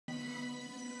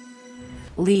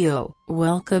Leo,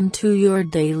 welcome to your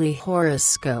daily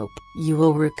horoscope. You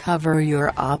will recover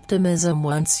your optimism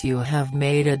once you have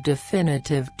made a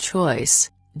definitive choice.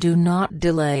 Do not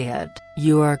delay it.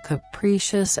 You are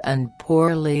capricious and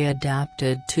poorly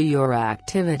adapted to your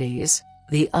activities.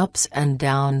 The ups and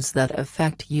downs that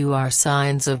affect you are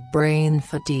signs of brain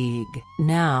fatigue.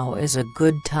 Now is a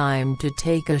good time to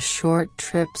take a short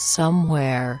trip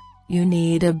somewhere. You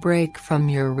need a break from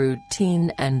your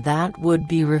routine, and that would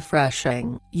be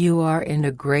refreshing. You are in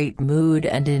a great mood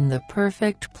and in the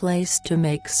perfect place to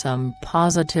make some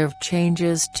positive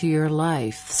changes to your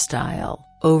lifestyle.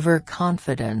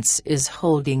 Overconfidence is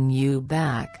holding you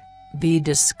back. Be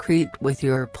discreet with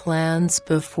your plans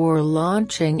before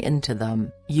launching into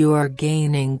them. You are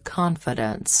gaining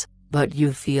confidence, but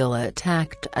you feel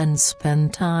attacked and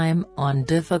spend time on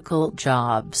difficult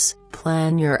jobs.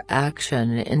 Plan your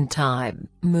action in time.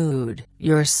 Mood.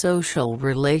 Your social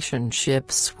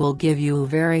relationships will give you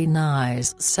very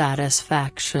nice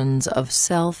satisfactions of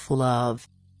self-love.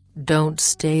 Don't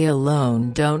stay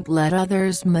alone. Don't let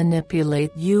others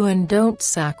manipulate you, and don't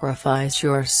sacrifice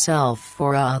yourself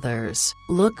for others.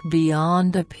 Look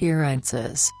beyond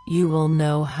appearances. You will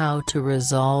know how to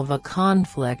resolve a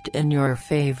conflict in your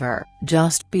favor.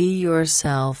 Just be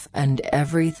yourself and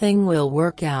everything will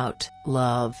work out.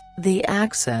 Love. The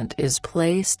accent is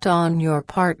placed on your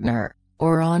partner,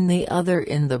 or on the other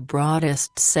in the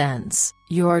broadest sense.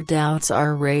 Your doubts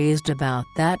are raised about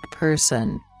that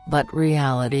person, but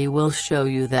reality will show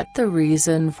you that the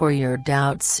reason for your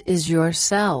doubts is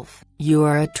yourself. You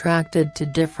are attracted to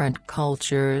different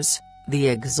cultures, the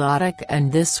exotic,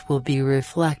 and this will be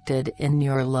reflected in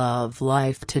your love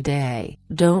life today.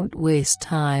 Don't waste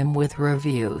time with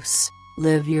reviews.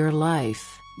 Live your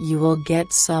life. You will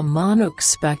get some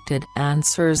unexpected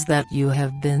answers that you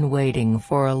have been waiting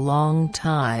for a long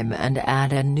time and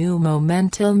add a new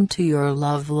momentum to your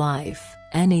love life.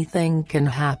 Anything can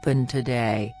happen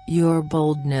today. Your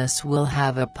boldness will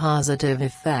have a positive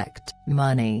effect.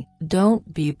 Money.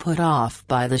 Don't be put off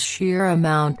by the sheer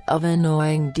amount of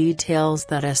annoying details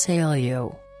that assail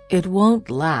you. It won't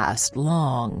last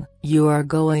long. You are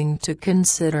going to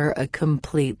consider a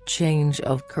complete change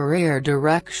of career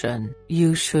direction.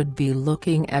 You should be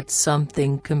looking at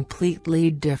something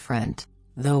completely different.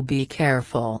 Though be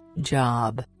careful.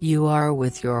 Job. You are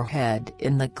with your head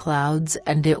in the clouds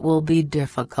and it will be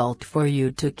difficult for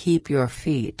you to keep your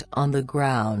feet on the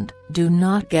ground. Do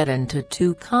not get into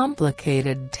too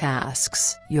complicated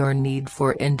tasks. Your need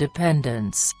for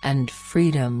independence and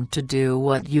freedom to do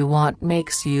what you want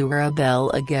makes you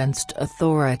rebel against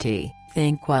authority.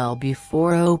 Think well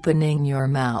before opening your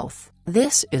mouth.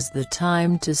 This is the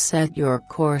time to set your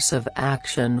course of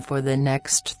action for the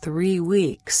next 3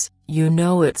 weeks. You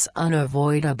know it's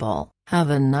unavoidable. Have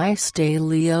a nice day,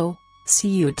 Leo. See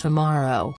you tomorrow.